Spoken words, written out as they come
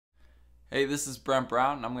Hey, this is Brent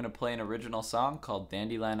Brown, and I'm going to play an original song called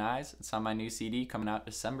Dandelion Eyes. It's on my new CD coming out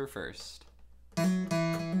December 1st.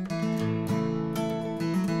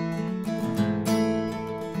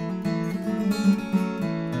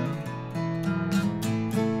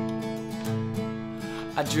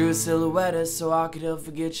 I drew a silhouette so I could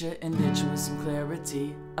forget you and ditch you with some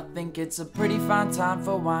clarity. I think it's a pretty fine time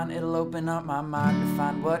for wine. It'll open up my mind to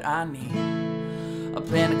find what I need. I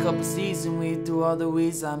plant a couple seeds and weed through all the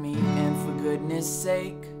weeds I meet. And for goodness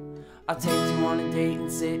sake, I'll take you on a date and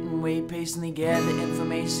sit and wait, patiently gather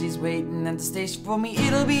information. She's waiting at the station for me.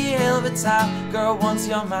 It'll be a hell of a time, girl, once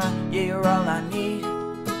you're mine. Yeah, you're all I need.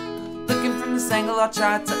 Looking from this angle, I'll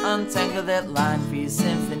try to untangle that line for your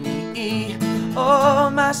symphony. Oh,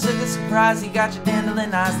 my sugar surprise, you got your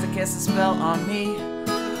dandelion eyes to cast a spell on me.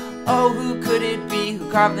 Oh, who could it be who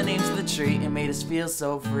carved the names of the tree and made us feel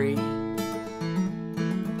so free?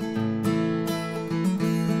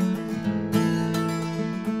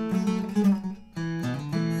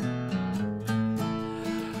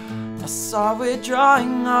 I saw it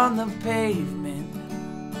drawing on the pavement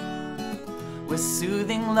with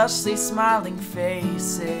soothing, lushly smiling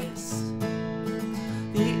faces.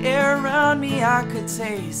 The air around me, I could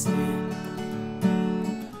taste it.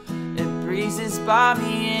 It breezes by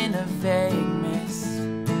me in a vague mist,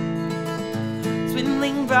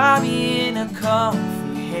 dwindling by me in a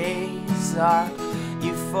comfy haze. Our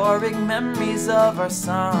euphoric memories of our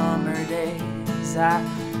summer days. I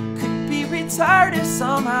could be retired if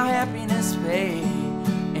somehow happiness paid,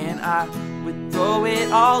 and I would throw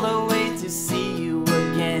it all away to see you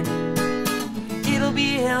again. It'll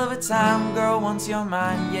be a hell of a time, girl, once you're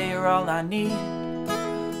mine. Yeah, you're all I need.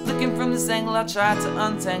 Looking from this angle, I'll try to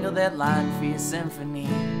untangle that line for your symphony.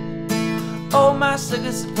 Oh, my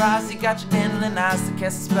sugar surprise, you got your dandelion eyes to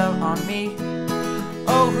cast a spell on me.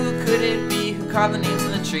 Oh, who could it be who carved the names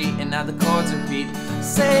of the tree and now the chords repeat?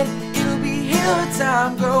 Say, it'll be a hell of a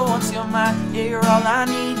time, girl, once you're mine. Yeah, you're all I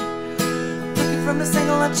need. Looking from this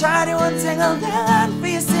angle, I'll try to untangle that line for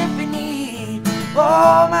your symphony.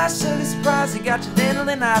 Oh, my sugar surprise, you got your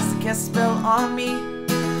dandelion eyes to cast a spell on me.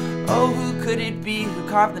 Oh, who could it be who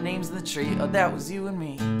carved the names of the tree? Oh, that was you and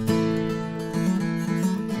me.